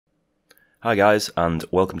Hi guys, and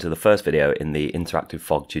welcome to the first video in the interactive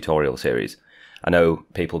fog tutorial series. I know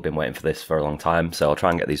people have been waiting for this for a long time, so I'll try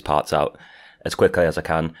and get these parts out as quickly as I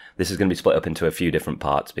can. This is going to be split up into a few different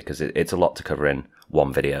parts because it's a lot to cover in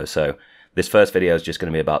one video. So this first video is just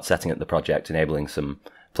going to be about setting up the project, enabling some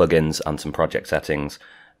plugins and some project settings,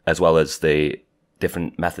 as well as the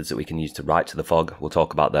different methods that we can use to write to the fog. We'll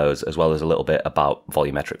talk about those, as well as a little bit about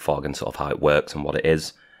volumetric fog and sort of how it works and what it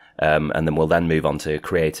is. And then we'll move on to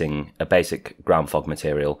creating a basic ground fog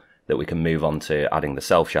material that we can move on to adding the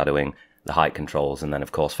self-shadowing, the height controls, and then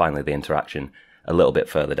of course finally the interaction a little bit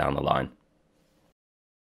further down the line.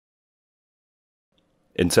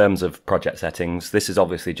 In terms of project settings, this is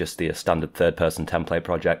obviously just the standard third-person template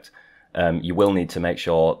project. You will need to make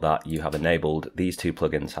sure that you have enabled these two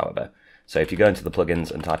plugins, however. So if you go into the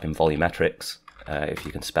plugins and type in Volumetrics, if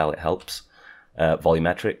you can spell it helps,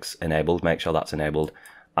 Volumetrics enabled, make sure that's enabled.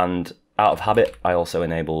 And out of habit, I also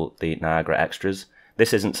enable the Niagara extras.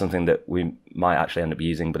 This isn't something that we might actually end up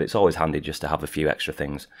using, but it's always handy just to have a few extra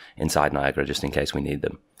things inside Niagara just in case we need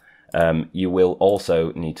them. You will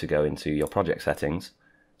also need to go into your project settings,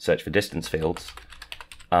 search for distance fields,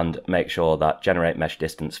 and make sure that generate mesh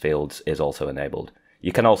distance fields is also enabled.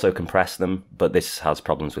 You can also compress them, but this has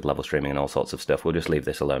problems with level streaming and all sorts of stuff. We'll just leave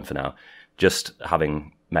this alone for now. Just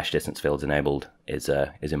having mesh distance fields enabled is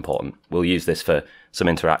important. We'll use this for some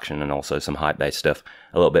interaction and also some height-based stuff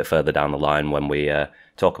a little bit further down the line when we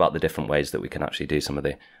talk about the different ways that we can actually do some of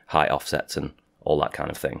the height offsets and all that kind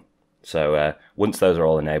of thing. So once those are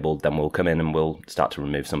all enabled, then we'll come in and we'll start to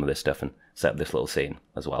remove some of this stuff and set up this little scene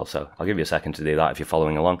as well. So I'll give you a second to do that if you're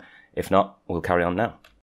following along. If not, we'll carry on now.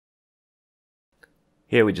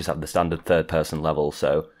 Here we just have the standard third-person level,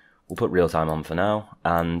 so we'll put real-time on for now,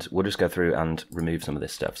 and we'll just go through and remove some of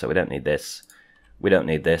this stuff. So we don't need this, we don't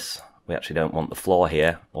need this, we actually don't want the floor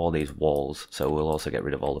here, or these walls, so we'll also get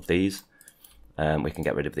rid of all of these. We can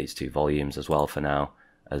get rid of these two volumes as well for now,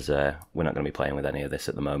 as we're not going to be playing with any of this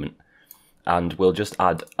at the moment. And we'll just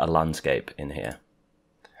add a landscape in here.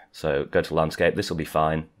 So go to landscape, this will be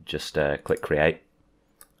fine, just click create,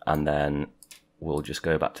 and then we'll just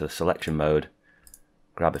go back to the selection mode,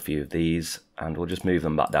 grab a few of these, and we'll just move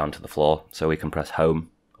them back down to the floor, so we can press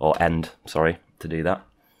home, or end, sorry, to do that.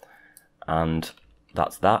 And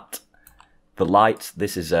that's that. The light,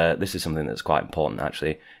 this is something that's quite important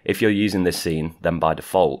actually. If you're using this scene, then by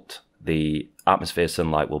default, the atmosphere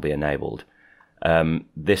sunlight will be enabled.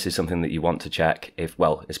 This is something that you want to check if,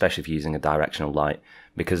 well, especially if you're using a directional light,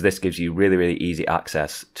 because this gives you really, really easy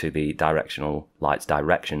access to the directional light's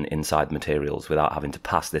direction inside materials without having to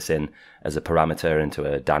pass this in as a parameter into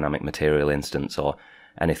a dynamic material instance or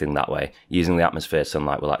anything that way. Using the atmosphere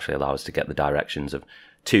sunlight will actually allow us to get the directions of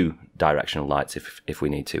two directional lights if we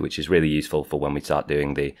need to, which is really useful for when we start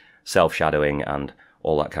doing the self-shadowing and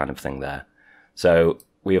all that kind of thing there. So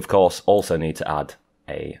we of course also need to add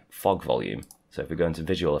a fog volume. So if we go into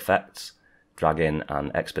visual effects, drag in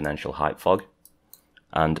an exponential height fog,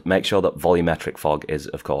 and make sure that volumetric fog is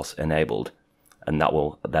of course enabled, and that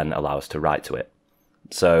will then allow us to write to it.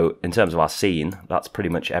 So in terms of our scene, that's pretty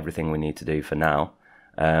much everything we need to do for now.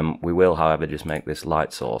 We will however just make this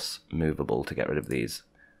light source movable to get rid of these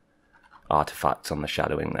artifacts on the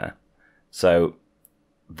shadowing there. So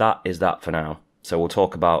that is that for now. So we'll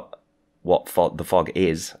talk about what the fog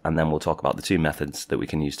is, and then we'll talk about the two methods that we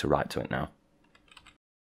can use to write to it now.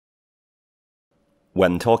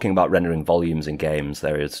 When talking about rendering volumes in games,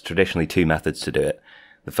 there is traditionally two methods to do it.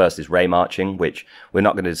 The first is ray marching, which we're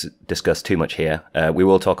not going to discuss too much here. We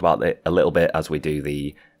will talk about it a little bit as we do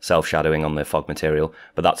the self-shadowing on the fog material,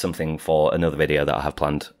 but that's something for another video that I have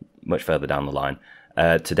planned much further down the line.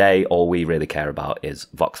 Today, all we really care about is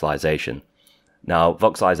voxelization. Now,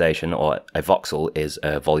 voxelization, or a voxel, is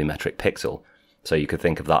a volumetric pixel. So you could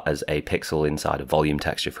think of that as a pixel inside a volume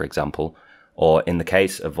texture, for example, or in the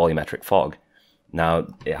case of volumetric fog. Now,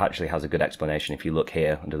 it actually has a good explanation if you look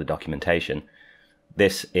here under the documentation.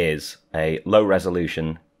 This is a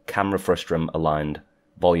low-resolution, camera frustum aligned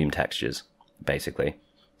volume textures, basically.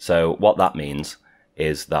 So what that means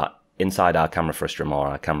is that inside our camera frustum or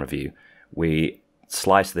our camera view, we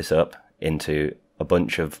slice this up into a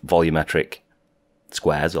bunch of volumetric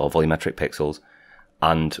squares or volumetric pixels,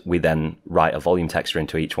 and we then write a volume texture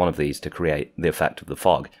into each one of these to create the effect of the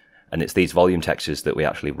fog. And it's these volume textures that we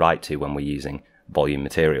actually write to when we're using volume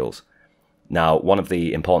materials. Now, one of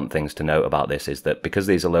the important things to note about this is that because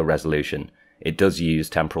these are low resolution, it does use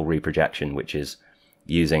temporal reprojection, which is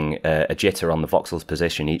using a jitter on the voxel's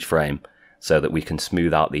position each frame so that we can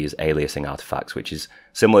smooth out these aliasing artifacts, which is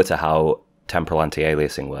similar to how temporal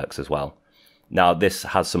anti-aliasing works as well. Now, this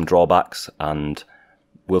has some drawbacks, and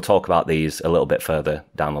we'll talk about these a little bit further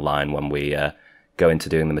down the line when we go into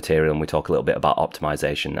doing the material and we talk a little bit about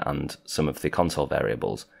optimization and some of the console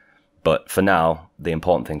variables. But for now, the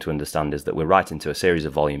important thing to understand is that we're writing to a series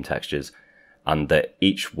of volume textures, and that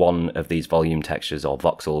each one of these volume textures or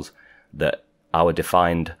voxels, that our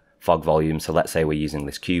defined fog volume, so let's say we're using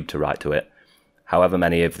this cube to write to it, however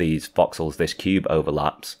many of these voxels this cube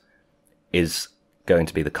overlaps is going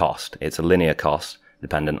to be the cost. It's a linear cost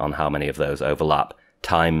dependent on how many of those overlap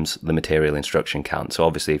times the material instruction count. So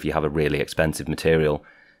obviously if you have a really expensive material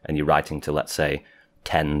and you're writing to, let's say,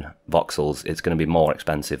 10 voxels, it's going to be more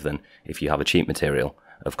expensive than if you have a cheap material,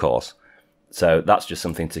 of course. So that's just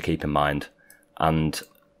something to keep in mind. And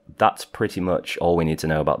that's pretty much all we need to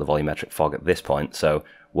know about the volumetric fog at this point. So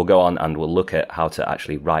we'll go on and we'll look at how to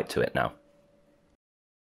actually write to it now.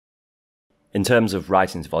 In terms of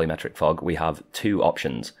writing to volumetric fog, we have two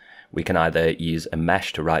options. We can either use a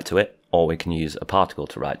mesh to write to it, or we can use a particle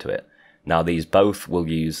to write to it. Now these both will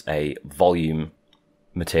use a volume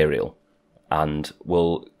material, and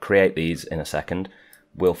we'll create these in a second.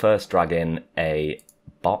 We'll first drag in a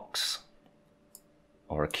box,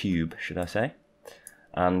 or a cube, should I say,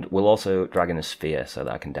 and we'll also drag in a sphere so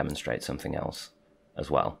that I can demonstrate something else as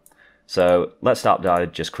well. So let's start by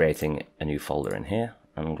just creating a new folder in here,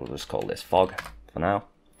 and we'll just call this fog for now.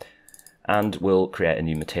 And we'll create a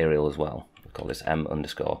new material as well. We'll call this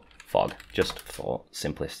m_fog, just for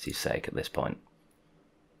simplicity's sake at this point.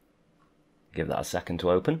 Give that a second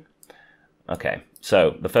to open. Okay,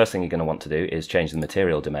 so the first thing you're going to want to do is change the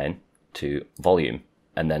material domain to volume,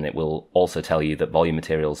 and then it will also tell you that volume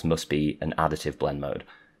materials must be an additive blend mode.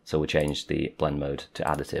 So we'll change the blend mode to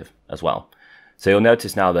additive as well. So you'll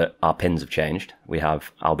notice now that our pins have changed. We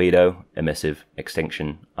have albedo, emissive,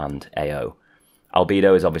 extinction, and AO.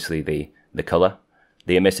 Albedo is obviously the color.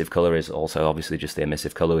 The emissive color is also obviously just the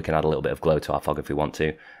emissive color. We can add a little bit of glow to our fog if we want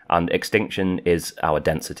to. And extinction is our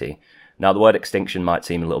density. Now the word extinction might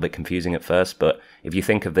seem a little bit confusing at first, but if you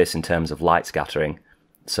think of this in terms of light scattering,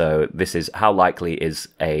 so this is how likely is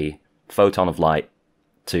a photon of light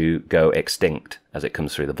to go extinct as it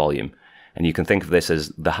comes through the volume. And you can think of this as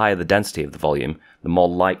the higher the density of the volume, the more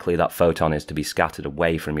likely that photon is to be scattered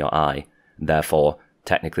away from your eye, and therefore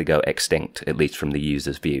technically go extinct, at least from the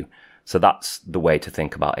user's view. So that's the way to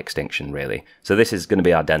think about extinction, really. So this is going to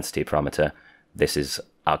be our density parameter, this is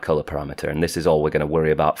our color parameter, and this is all we're going to worry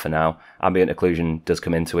about for now. Ambient occlusion does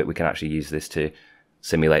come into it. We can actually use this to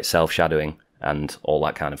simulate self-shadowing and all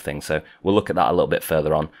that kind of thing. So we'll look at that a little bit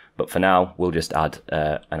further on. But for now, we'll just add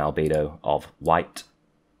an albedo of white.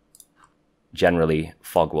 Generally,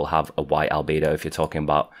 fog will have a white albedo if you're talking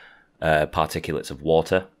about particulates of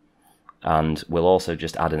water. And we'll also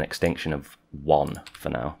just add an extinction of 1 for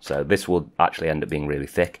now. So this will actually end up being really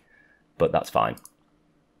thick, but that's fine.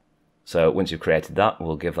 So once you've created that,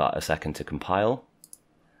 we'll give that a second to compile.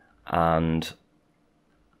 And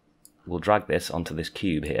we'll drag this onto this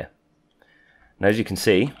cube here. Now as you can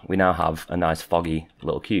see, we now have a nice foggy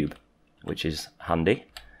little cube, which is handy.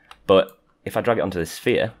 But if I drag it onto this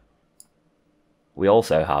sphere, we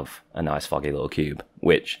also have a nice foggy little cube,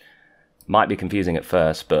 which might be confusing at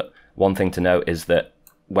first, but one thing to note is that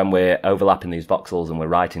when we're overlapping these voxels and we're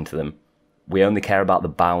writing to them, we only care about the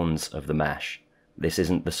bounds of the mesh. This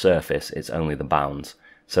isn't the surface, it's only the bounds.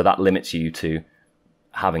 So that limits you to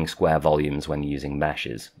having square volumes when using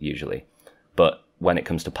meshes, usually. But when it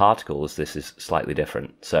comes to particles, this is slightly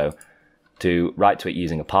different. So to write to it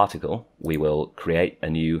using a particle, we will create a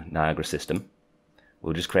new Niagara system.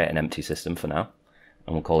 We'll just create an empty system for now,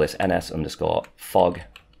 and we'll call this ns_fog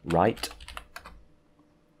write.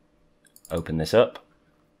 Open this up,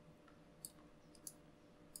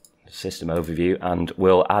 system overview, and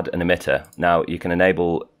we'll add an emitter. Now you can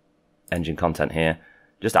enable engine content here,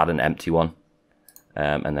 just add an empty one,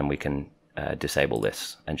 and then we can disable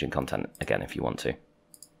this engine content again if you want to.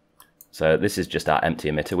 So this is just our empty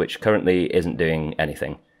emitter, which currently isn't doing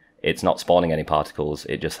anything. It's not spawning any particles,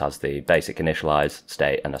 it just has the basic initialize,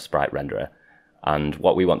 state, and a sprite renderer. And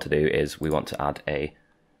what we want to do is we want to add a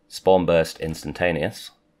spawn burst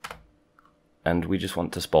instantaneous, and we just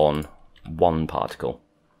want to spawn 1 particle.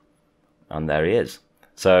 And there he is.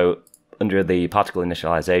 So under the particle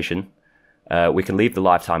initialization, we can leave the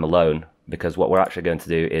lifetime alone, because what we're actually going to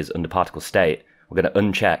do is under particle state, we're going to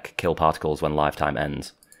uncheck kill particles when lifetime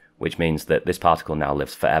ends, which means that this particle now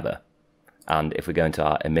lives forever. And if we go into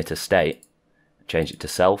our emitter state, change it to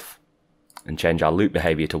self, and change our loop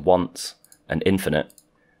behavior to once and infinite,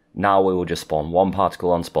 now we will just spawn 1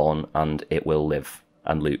 particle on spawn and it will live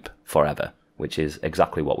and loop forever, which is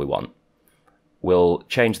exactly what we want. We'll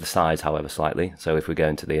change the size, however, slightly. So if we go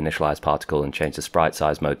into the initialize particle and change the sprite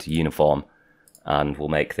size mode to uniform, and we'll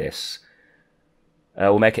make this,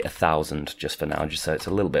 we'll make it 1000 just for now, just so it's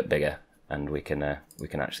a little bit bigger and we can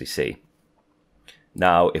actually see.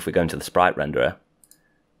 Now, if we go into the sprite renderer,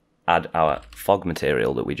 add our fog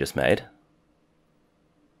material that we just made,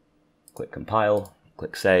 click compile,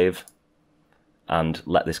 click save, and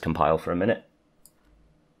let this compile for a minute.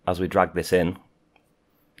 As we drag this in,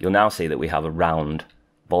 you'll now see that we have a round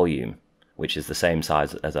volume, which is the same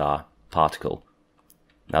size as our particle.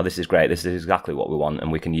 Now this is great, this is exactly what we want,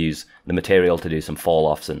 and we can use the material to do some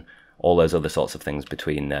fall-offs and all those other sorts of things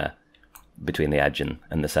between the edge and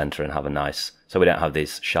the center, and have a nice, so we don't have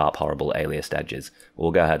these sharp, horrible aliased edges.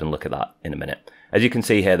 We'll go ahead and look at that in a minute. As you can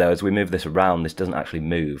see here though, as we move this around, this doesn't actually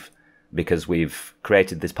move, because we've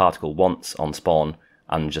created this particle once on spawn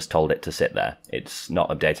and just told it to sit there. It's not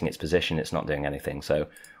updating its position, it's not doing anything, so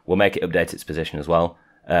we'll make it update its position as well.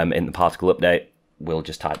 In the particle update, we'll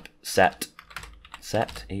just type set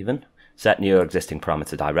new existing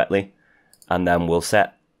parameter directly, and then we'll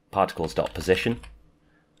set particles.position,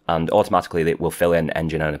 and automatically it will fill in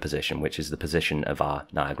engine owner position, which is the position of our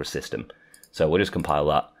Niagara system. So we'll just compile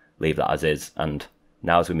that, leave that as is, and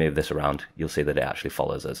now as we move this around, you'll see that it actually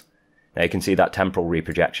follows us. Now you can see that temporal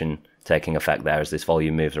reprojection taking effect there as this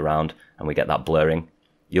volume moves around and we get that blurring.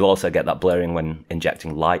 You'll also get that blurring when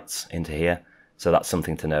injecting lights into here, so that's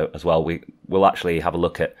something to note as well. We'll actually have a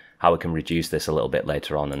look at how we can reduce this a little bit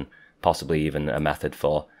later on, and possibly even a method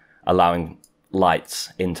for allowing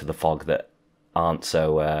lights into the fog that aren't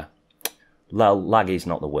so laggy is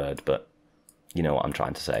not the word, but you know what I'm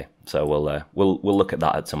trying to say. So we'll look at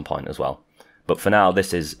that at some point as well. But for now,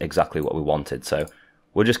 this is exactly what we wanted. So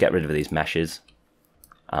we'll just get rid of these meshes,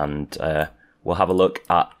 and we'll have a look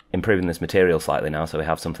at improving this material slightly now, so we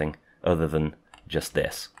have something other than just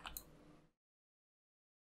this.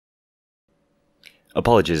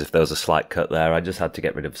 Apologies if there was a slight cut there, I just had to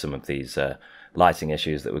get rid of some of these lighting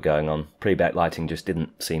issues that were going on. Pre-baked lighting just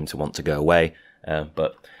didn't seem to want to go away,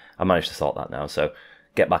 but I managed to sort that now, so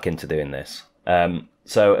get back into doing this.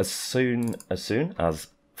 So as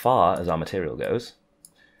far as our material goes,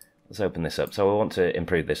 let's open this up. So we want to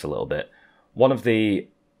improve this a little bit. One of the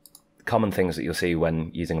common things that you'll see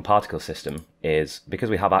when using a particle system is, because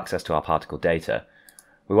we have access to our particle data,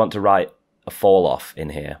 we want to write a fall off in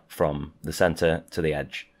here from the center to the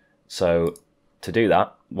edge. So to do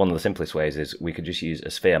that, one of the simplest ways is we could just use a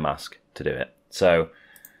sphere mask to do it. So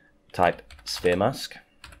type sphere mask,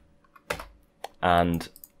 and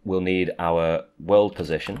we'll need our world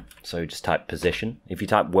position. So just type position. If you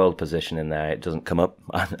type world position in there, it doesn't come up.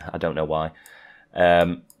 I don't know why.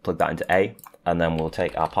 Plug that into A, and then we'll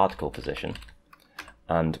take our particle position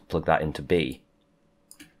and plug that into B.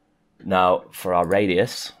 Now for our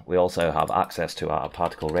radius, we also have access to our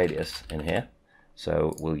particle radius in here,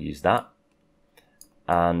 so we'll use that,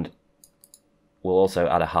 and we'll also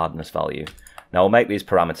add a hardness value. Now we'll make these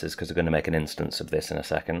parameters because we're going to make an instance of this in a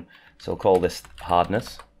second, so we'll call this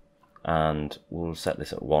hardness, and we'll set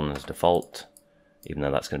this at 1 as default, even though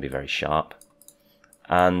that's going to be very sharp,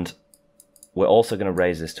 and we're also going to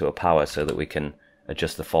raise this to a power so that we can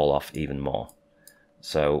adjust the fall off even more.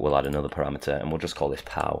 So we'll add another parameter, and we'll just call this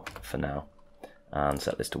pow for now, and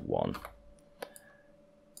set this to 1.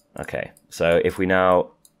 Okay, so if we now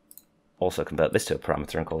also convert this to a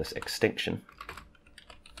parameter and call this extinction,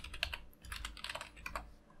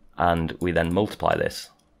 and we then multiply this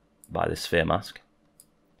by this sphere mask,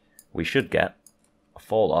 we should get a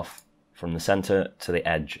fall off from the center to the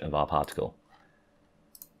edge of our particle.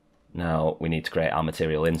 Now we need to create our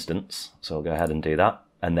material instance, so we'll go ahead and do that,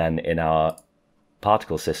 and then in our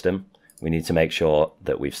particle system, we need to make sure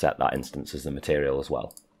that we've set that instance as the material as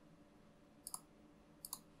well.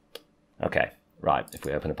 Okay, right, if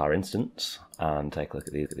we open up our instance and take a look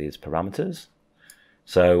at these parameters.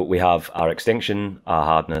 So we have our extinction, our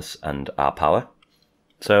hardness, and our power.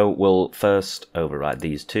 So we'll first override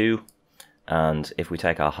these two, and if we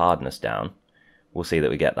take our hardness down, we'll see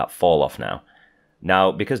that we get that fall off now.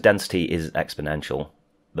 Now, because density is exponential,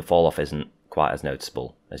 the fall off isn't quite as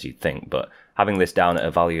noticeable as you'd think, but having this down at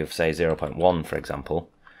a value of say 0.1 for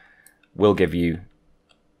example will give you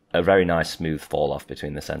a very nice smooth fall off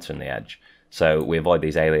between the center and the edge, so we avoid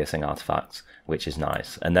these aliasing artifacts, which is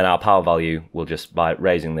nice. And then our power value will just, by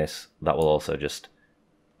raising this, that will also just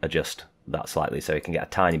adjust that slightly, so you can get a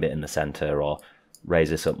tiny bit in the center or raise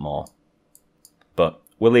this up more, but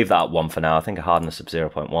we'll leave that at 1 for now. I think a hardness of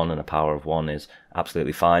 0.1 and a power of 1 is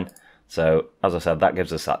absolutely fine. So, as I said, that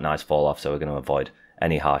gives us that nice fall off, so we're going to avoid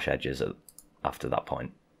any harsh edges after that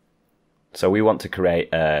point. So we want to create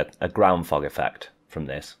a ground fog effect from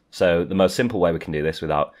this. So the most simple way we can do this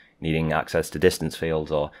without needing access to distance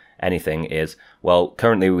fields or anything is, well,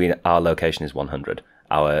 currently our location is 100.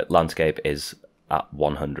 Our landscape is at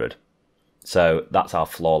 100. So that's our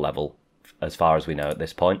floor level as far as we know at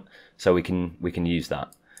this point. So we can use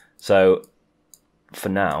that. So for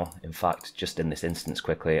now, in fact, just in this instance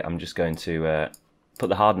quickly, I'm just going to put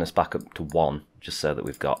the hardness back up to 1, just so that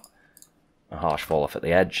we've got a harsh fall off at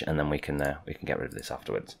the edge, and then we can get rid of this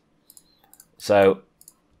afterwards. So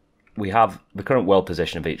we have the current world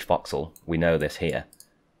position of each voxel. We know this here.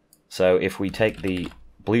 So if we take the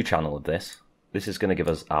blue channel of this is going to give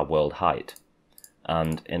us our world height.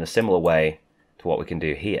 And in a similar way to what we can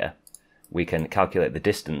do here, we can calculate the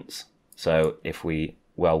distance. So if we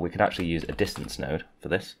can actually use a distance node for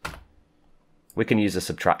this. We can use a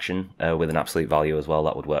subtraction with an absolute value as well,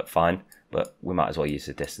 that would work fine, but we might as well use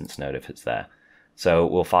a distance node if it's there. So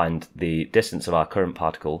we'll find the distance of our current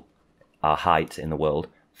particle, our height in the world,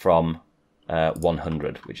 from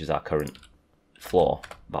 100, which is our current floor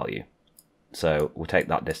value. So we'll take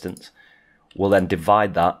that distance. We'll then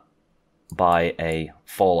divide that by a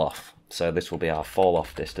fall off. So this will be our fall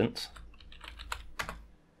off distance.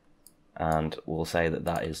 And we'll say that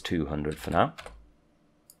that is 200 for now.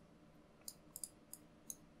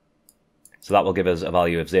 So that will give us a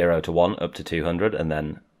value of 0 to 1 up to 200, and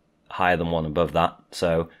then higher than 1 above that.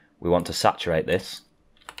 So we want to saturate this,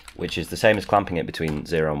 which is the same as clamping it between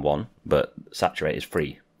 0 and 1, but saturate is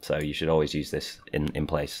free. So you should always use this in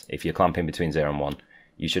place. If you're clamping between 0 and 1,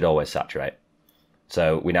 you should always saturate.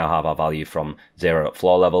 So we now have our value from 0 at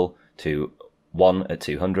floor level to 1 at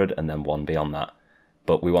 200, and then 1 beyond that.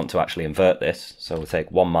 But we want to actually invert this, so we'll take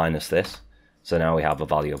 1 minus this. So now we have a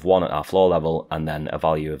value of 1 at our floor level, and then a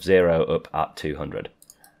value of 0 up at 200.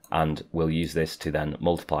 And we'll use this to then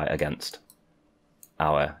multiply against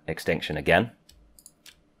our extinction again.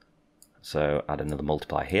 So add another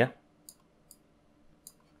multiply here.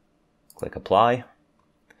 Click apply.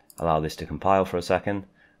 Allow this to compile for a second,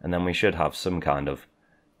 and then we should have some kind of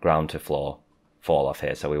ground to floor fall off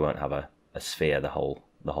here, so we won't have a sphere the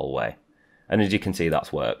whole way. And as you can see,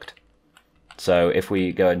 that's worked. So if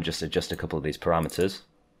we go and just adjust a couple of these parameters,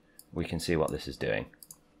 we can see what this is doing.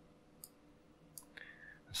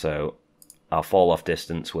 So our fall off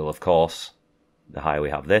distance will, of course, the higher we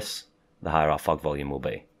have this, the higher our fog volume will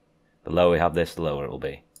be. The lower we have this, the lower it will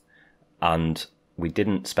be. And we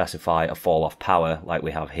didn't specify a fall off power like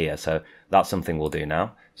we have here, so that's something we'll do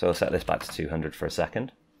now. So I'll set this back to 200 for a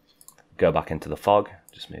second. Go back into the fog,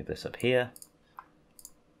 just move this up here.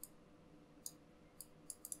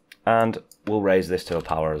 And we'll raise this to a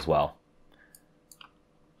power as well.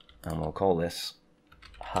 And we'll call this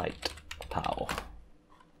height power.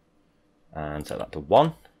 And set that to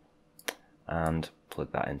 1. And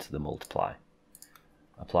plug that into the multiply.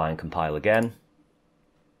 Apply and compile again.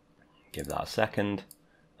 Give that a second.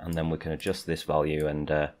 And then we can adjust this value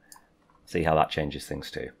and see how that changes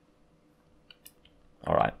things too.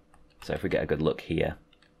 Alright, so if we get a good look here,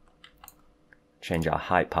 change our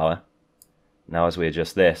height power. Now as we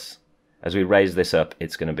adjust this, as we raise this up,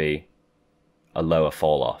 it's going to be a lower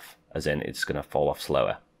fall off, as in it's going to fall off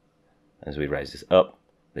slower. As we raise this up,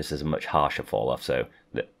 this is a much harsher fall off, so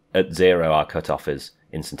at 0 our cutoff is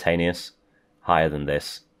instantaneous. Higher than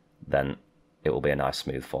this, then it will be a nice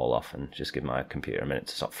smooth fall off. And just give my computer a minute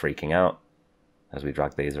to stop freaking out as we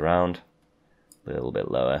drag these around. A little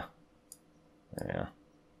bit lower. There we are.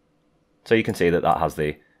 So you can see that that has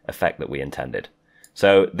the effect that we intended.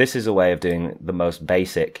 So this is a way of doing the most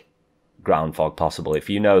basic ground fog possible. If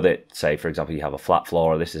you know that, say for example, you have a flat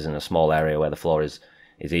floor, or this is in a small area where the floor is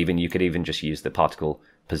even, you could even just use the particle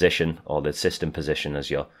position or the system position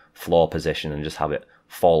as your floor position and just have it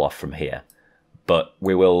fall off from here. But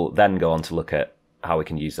we will then go on to look at how we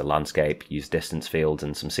can use the landscape, use distance fields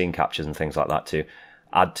and some scene captures and things like that to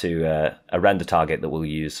add to a render target that we'll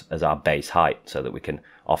use as our base height, so that we can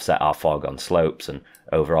offset our fog on slopes and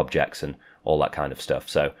over objects and all that kind of stuff.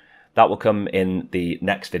 So that will come in the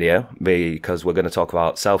next video, because we're going to talk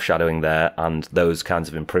about self-shadowing there and those kinds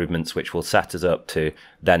of improvements which will set us up to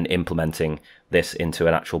then implementing this into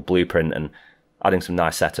an actual blueprint and adding some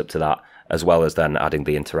nice setup to that, as well as then adding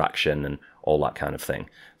the interaction and all that kind of thing.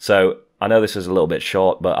 So I know this was a little bit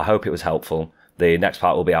short, but I hope it was helpful. The next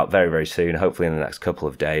part will be out very, very soon, hopefully in the next couple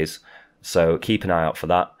of days. So keep an eye out for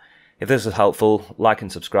that. If this was helpful, like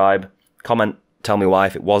and subscribe, comment, tell me why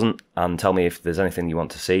if it wasn't, and tell me if there's anything you want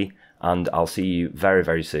to see. And I'll see you very,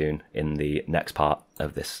 very soon in the next part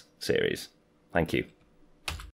of this series. Thank you.